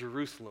of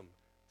Jerusalem,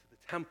 to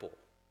the temple.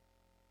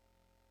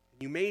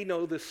 You may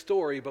know this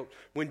story, but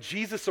when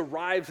Jesus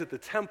arrives at the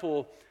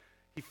temple,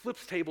 he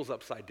flips tables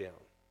upside down.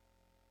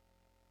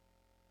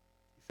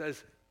 He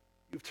says,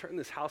 "You've turned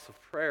this house of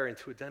prayer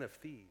into a den of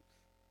thieves.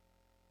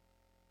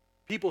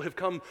 People have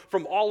come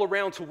from all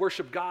around to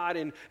worship God,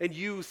 and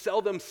you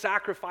sell them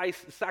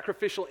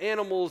sacrificial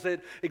animals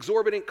at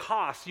exorbitant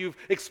costs. You've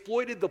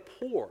exploited the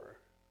poor.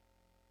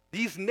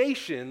 These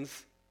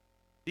nations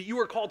that you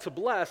are called to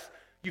bless,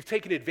 you've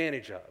taken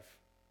advantage of."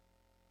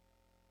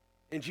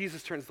 And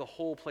Jesus turns the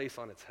whole place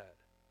on its head.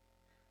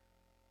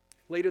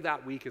 Later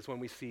that week is when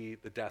we see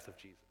the death of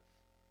Jesus.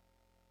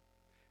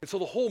 And so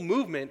the whole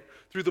movement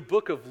through the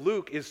book of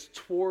Luke is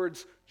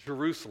towards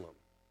Jerusalem.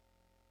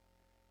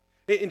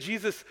 And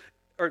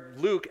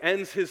Luke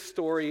ends his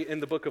story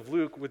in the book of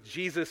Luke with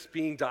Jesus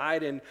being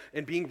died and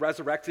being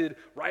resurrected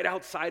right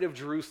outside of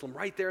Jerusalem,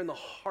 right there in the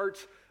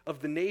heart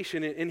of the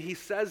nation. And he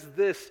says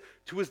this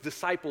to his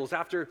disciples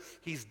after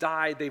he's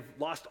died. They've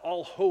lost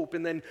all hope,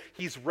 and then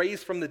he's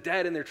raised from the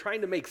dead, and they're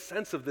trying to make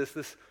sense of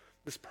this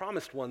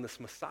promised one, this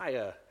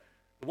Messiah,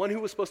 The one who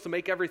was supposed to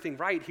make everything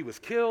right, he was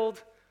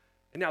killed.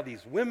 And now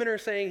these women are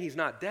saying he's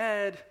not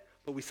dead,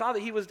 but we saw that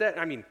he was dead.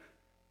 I mean,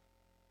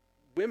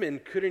 women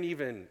couldn't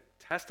even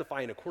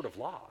testify in a court of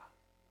law.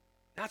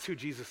 That's who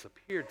Jesus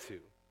appeared to.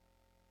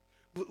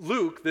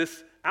 Luke,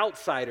 this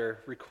outsider,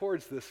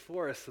 records this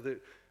for us so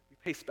that we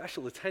pay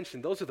special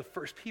attention. Those are the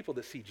first people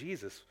that see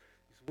Jesus,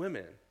 these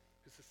women,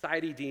 who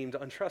society deemed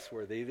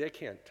untrustworthy. They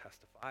can't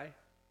testify.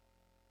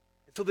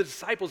 And so the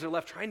disciples are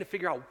left trying to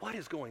figure out what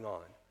is going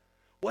on.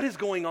 What is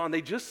going on?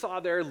 They just saw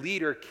their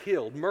leader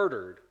killed,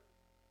 murdered.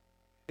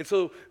 And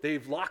so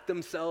they've locked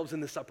themselves in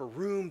this upper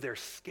room. They're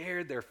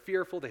scared. They're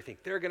fearful. They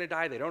think they're going to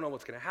die. They don't know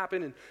what's going to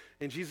happen.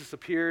 And Jesus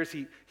appears.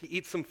 He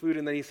eats some food,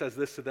 and then he says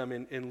this to them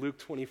in Luke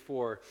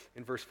 24,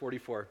 in verse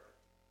 44.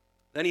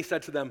 Then he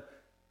said to them,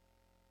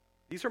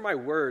 "These are my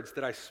words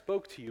that I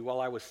spoke to you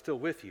while I was still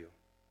with you.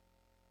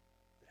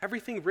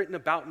 Everything written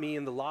about me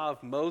in the law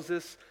of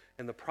Moses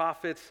and the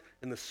prophets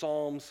and the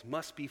Psalms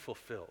must be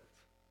fulfilled."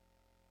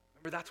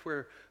 Remember, that's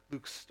where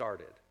Luke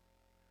started.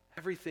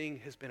 Everything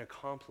has been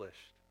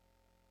accomplished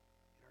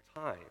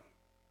in our time,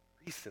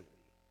 recently.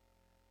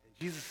 And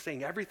Jesus is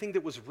saying everything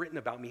that was written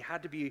about me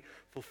had to be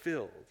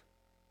fulfilled.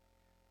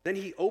 Then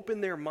he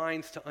opened their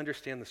minds to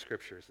understand the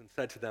scriptures and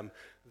said to them,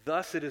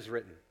 "Thus it is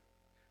written,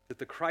 that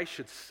the Christ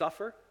should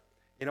suffer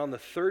and on the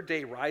third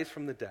day rise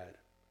from the dead,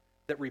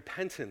 that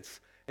repentance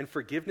and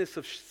forgiveness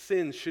of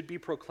sins should be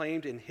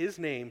proclaimed in his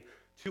name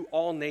to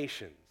all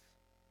nations,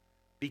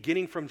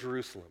 beginning from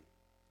Jerusalem.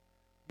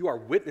 You are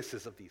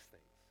witnesses of these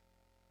things.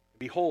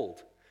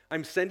 Behold,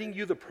 I'm sending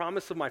you the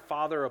promise of my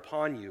Father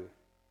upon you,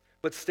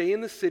 but stay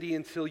in the city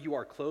until you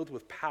are clothed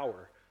with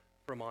power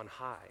from on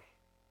high."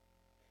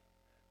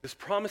 This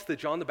promise that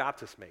John the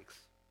Baptist makes,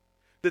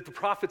 that the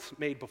prophets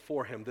made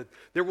before him, that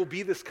there will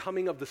be this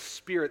coming of the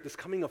Spirit, this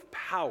coming of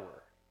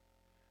power.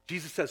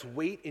 Jesus says,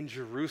 wait in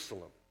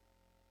Jerusalem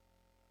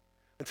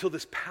until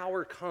this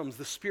power comes.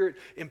 The Spirit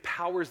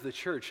empowers the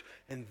church,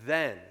 and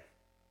then,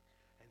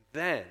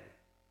 this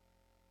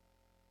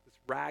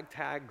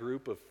ragtag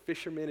group of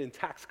fishermen and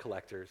tax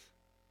collectors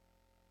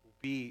will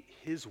be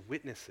his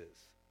witnesses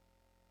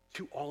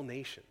to all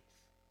nations.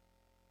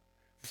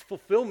 This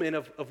fulfillment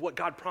of what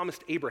God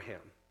promised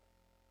Abraham.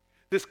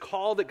 This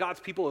call that God's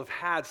people have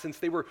had since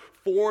they were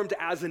formed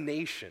as a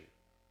nation.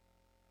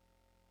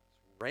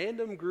 This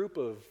random group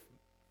of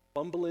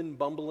bumbling,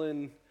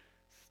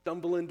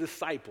 stumbling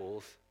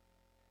disciples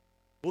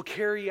will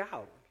carry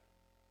out.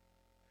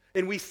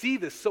 And we see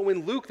this. So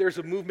in Luke, there's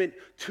a movement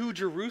to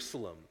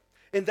Jerusalem.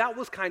 And that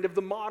was kind of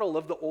the model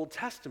of the Old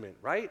Testament,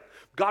 right?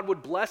 God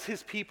would bless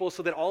his people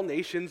so that all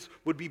nations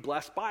would be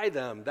blessed by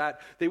them,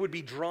 that they would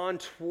be drawn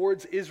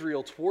towards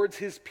Israel, towards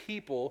his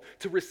people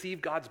to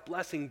receive God's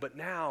blessing. But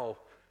now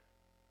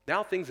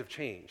things have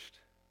changed.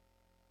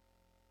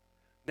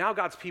 Now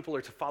God's people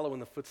are to follow in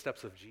the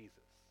footsteps of Jesus,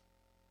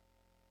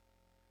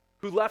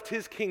 who left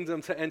his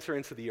kingdom to enter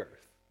into the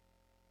earth.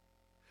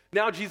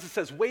 Now Jesus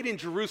says, wait in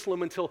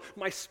Jerusalem until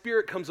my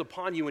Spirit comes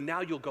upon you, and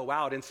now you'll go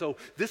out. And so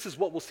this is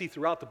what we'll see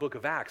throughout the book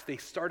of Acts. They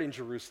start in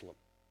Jerusalem,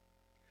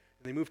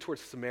 and they move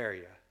towards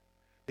Samaria.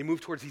 They move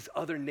towards these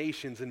other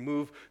nations and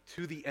move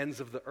to the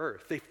ends of the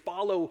earth. They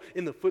follow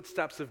in the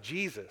footsteps of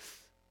Jesus.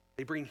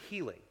 They bring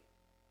healing.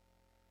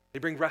 They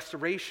bring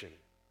restoration.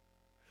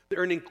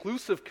 They're an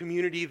inclusive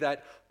community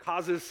that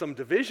causes some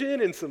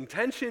division and some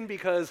tension,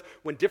 because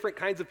when different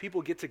kinds of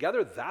people get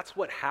together, that's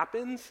what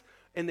happens.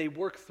 And they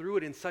work through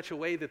it in such a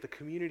way that the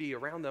community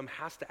around them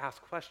has to ask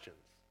questions.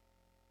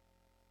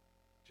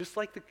 Just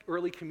like the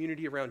early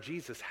community around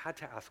Jesus had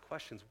to ask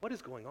questions. What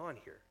is going on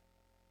here?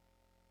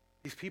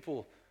 These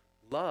people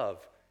love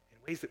in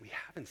ways that we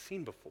haven't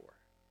seen before.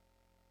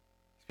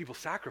 These people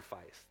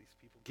sacrifice. These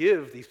people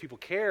give. These people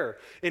care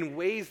in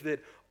ways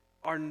that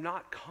are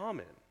not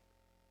common.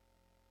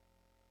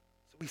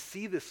 So we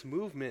see this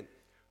movement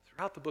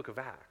throughout the book of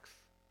Acts.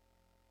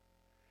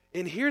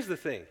 And here's the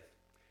thing.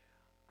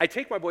 I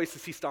take my boys to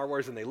see Star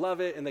Wars, and they love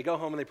it, and they go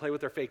home and they play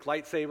with their fake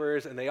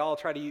lightsabers, and they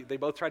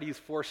both try to use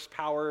force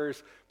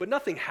powers, but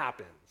nothing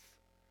happens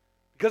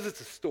because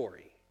it's a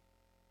story.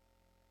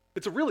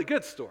 It's a really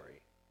good story.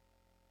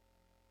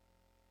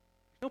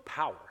 There's no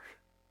power.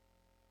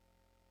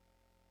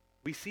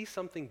 We see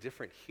something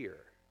different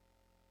here.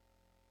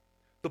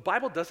 The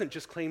Bible doesn't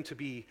just claim to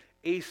be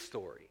a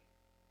story.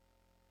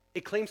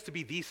 It claims to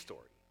be the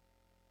story.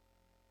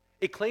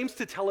 It claims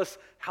to tell us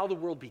how the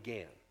world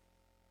began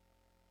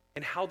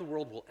and how the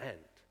world will end.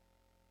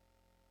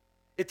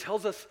 It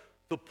tells us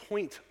the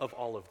point of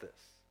all of this.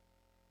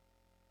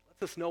 It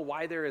lets us know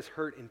why there is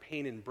hurt and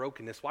pain and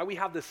brokenness, why we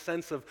have this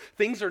sense of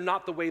things are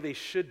not the way they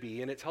should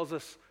be, and it tells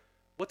us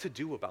what to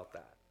do about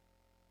that.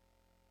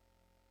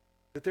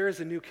 That there is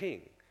a new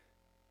king,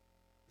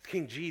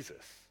 King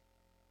Jesus,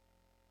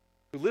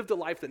 who lived a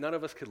life that none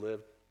of us could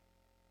live,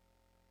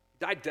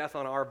 died death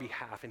on our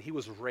behalf, and he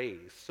was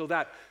raised so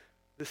that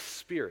this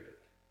Spirit,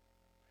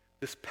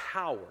 this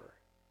power,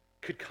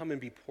 could come and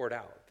be poured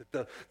out.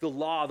 That the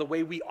law, the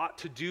way we ought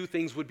to do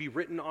things would be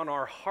written on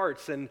our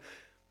hearts. And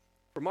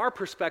from our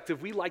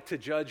perspective, we like to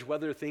judge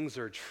whether things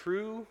are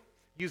true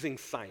using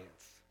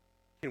science.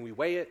 Can we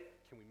weigh it?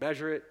 Can we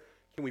measure it?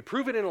 Can we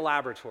prove it in a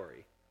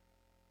laboratory?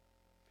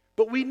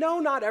 But we know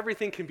not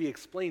everything can be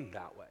explained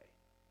that way.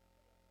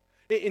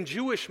 In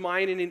Jewish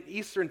mind and in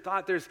Eastern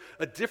thought, there's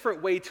a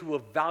different way to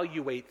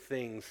evaluate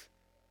things.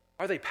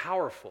 Are they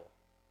powerful?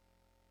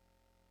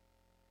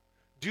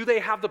 Do they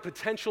have the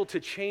potential to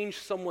change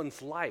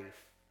someone's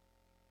life?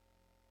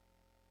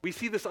 We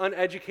see this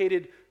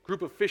uneducated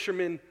group of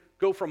fishermen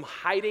go from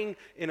hiding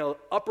in an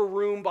upper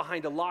room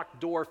behind a locked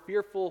door,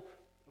 fearful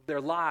of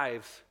their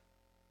lives,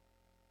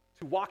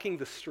 to walking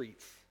the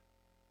streets,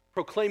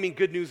 proclaiming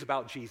good news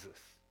about Jesus,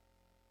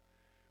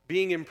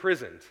 being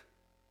imprisoned,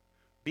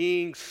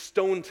 being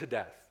stoned to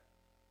death,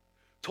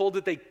 told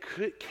that they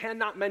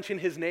cannot mention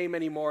his name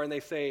anymore, and they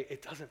say,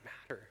 it doesn't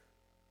matter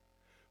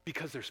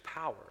because there's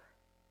power.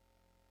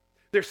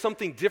 There's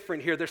something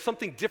different here. There's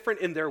something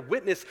different in their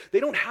witness. They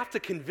don't have to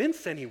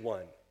convince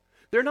anyone.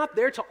 They're not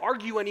there to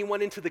argue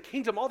anyone into the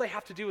kingdom. All they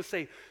have to do is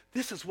say,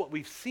 this is what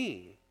we've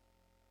seen.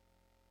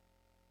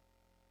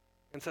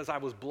 And says, I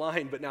was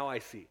blind, but now I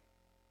see.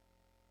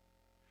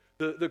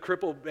 The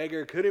crippled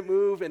beggar couldn't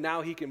move, and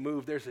now he can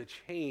move. There's a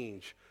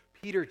change.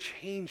 Peter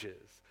changes.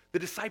 The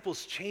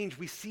disciples change.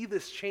 We see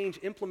this change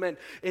implement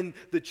in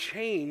the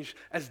change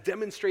as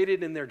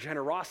demonstrated in their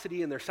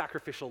generosity and their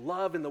sacrificial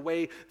love and the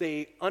way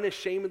they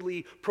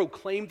unashamedly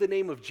proclaim the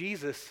name of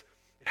Jesus.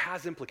 It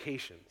has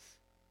implications.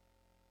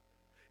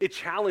 It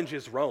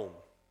challenges Rome.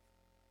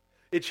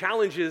 It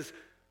challenges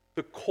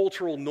the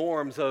cultural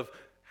norms of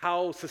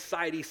how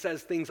society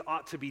says things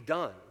ought to be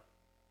done.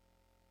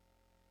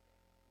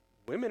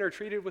 Women are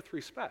treated with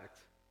respect.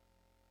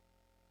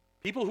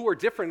 People who are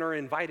different are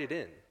invited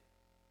in.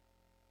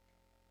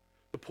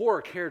 The poor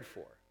are cared for.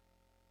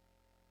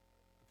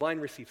 The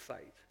blind receive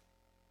sight.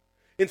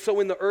 And so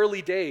in the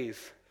early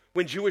days,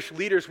 when Jewish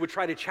leaders would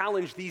try to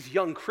challenge these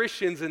young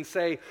Christians and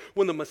say,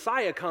 when the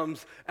Messiah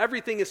comes,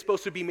 everything is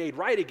supposed to be made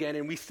right again,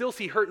 and we still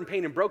see hurt and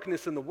pain and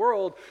brokenness in the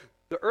world,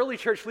 the early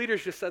church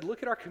leaders just said,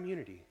 look at our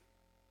community.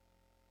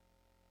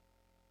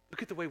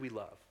 Look at the way we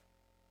love.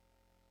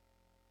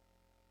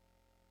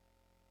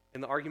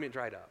 And the argument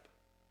dried up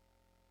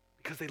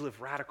because they live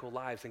radical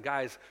lives. And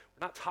guys,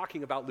 we're not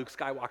talking about Luke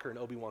Skywalker and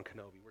Obi-Wan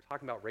Kenobi. We're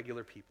talking about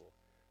regular people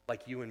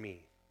like you and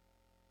me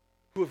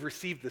who have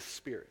received this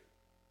Spirit,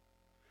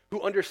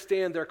 who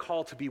understand their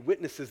call to be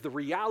witnesses. The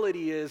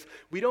reality is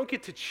we don't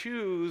get to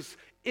choose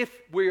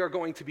if we are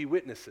going to be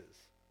witnesses.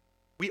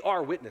 We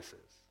are witnesses.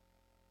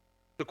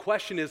 The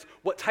question is,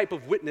 what type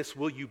of witness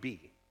will you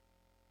be?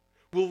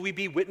 Will we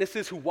be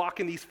witnesses who walk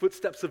in these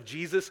footsteps of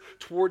Jesus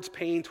towards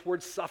pain,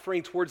 towards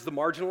suffering, towards the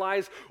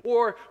marginalized?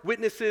 Or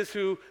witnesses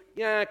who,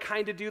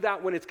 kind of do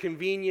that when it's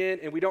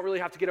convenient and we don't really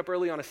have to get up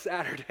early on a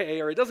Saturday,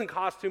 or it doesn't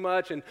cost too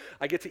much and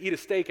I get to eat a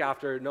steak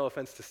after? No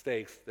offense to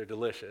steaks, they're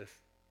delicious.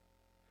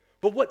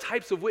 But what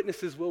types of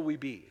witnesses will we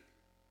be?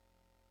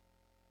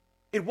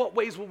 In what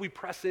ways will we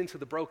press into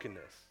the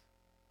brokenness?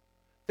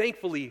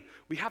 Thankfully,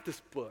 we have this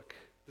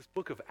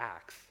book of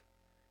Acts,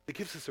 that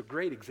gives us a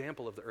great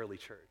example of the early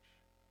church.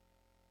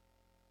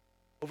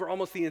 Over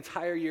almost the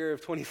entire year of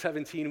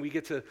 2017, we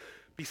get to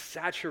be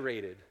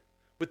saturated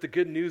with the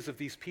good news of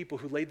these people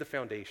who laid the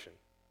foundation.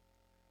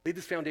 Laid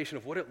this foundation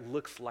of what it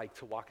looks like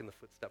to walk in the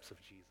footsteps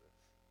of Jesus.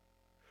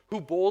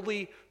 Who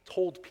boldly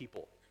told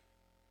people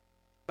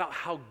about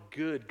how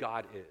good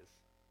God is.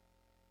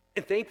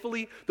 And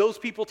thankfully, those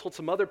people told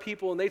some other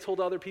people, and they told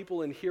other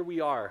people, and here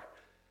we are.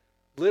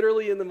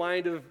 Literally in the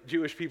mind of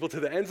Jewish people to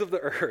the ends of the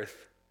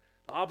earth,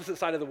 the opposite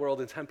side of the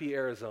world in Tempe,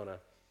 Arizona,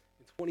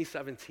 in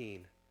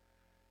 2017.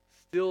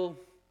 Still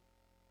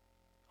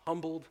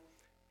humbled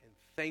and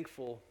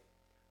thankful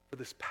for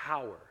this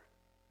power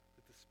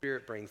that the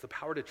Spirit brings, the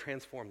power to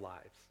transform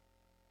lives,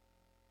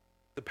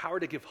 the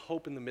power to give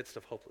hope in the midst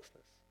of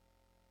hopelessness,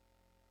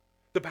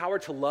 the power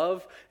to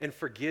love and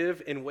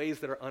forgive in ways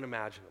that are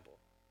unimaginable,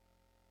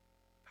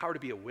 power to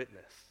be a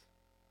witness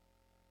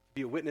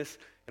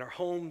in our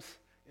homes,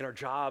 in our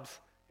jobs,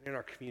 and in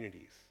our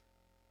communities.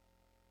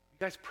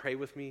 You guys pray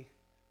with me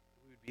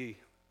that we would be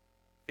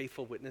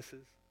faithful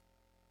witnesses?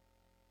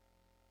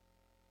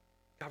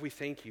 God, we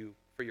thank you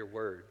for your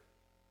word.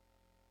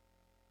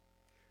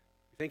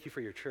 We thank you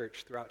for your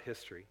church throughout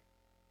history.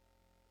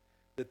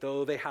 That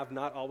though they have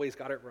not always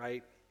got it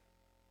right,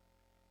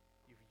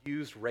 you've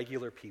used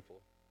regular people.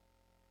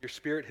 Your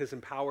Spirit has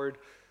empowered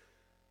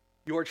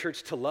your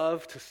church to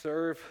love, to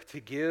serve, to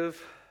give,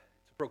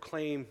 to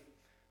proclaim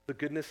the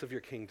goodness of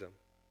your kingdom.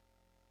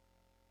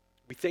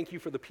 We thank you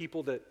for the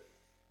people that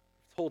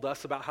told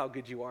us about how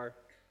good you are.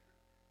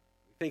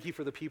 We thank you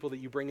for the people that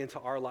you bring into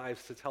our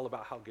lives to tell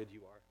about how good you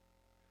are.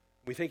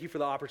 We thank you for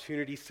the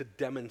opportunities to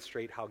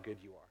demonstrate how good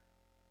you are.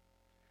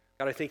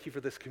 God, I thank you for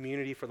this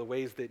community, for the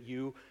ways that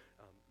you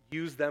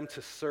use them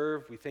to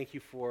serve. We thank you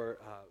for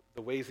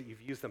the ways that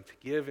you've used them to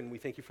give, and we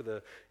thank you for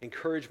the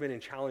encouragement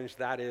and challenge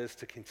that is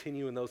to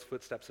continue in those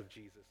footsteps of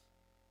Jesus.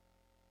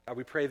 God,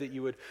 we pray that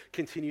you would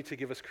continue to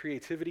give us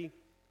creativity,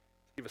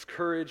 to give us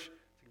courage,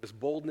 to give us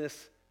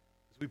boldness,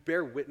 as we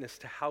bear witness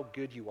to how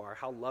good you are,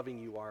 how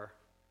loving you are,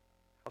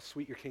 how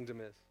sweet your kingdom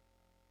is.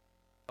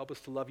 Help us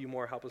to love you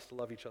more. Help us to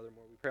love each other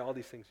more. We pray all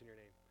these things in your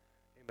name.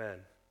 Amen.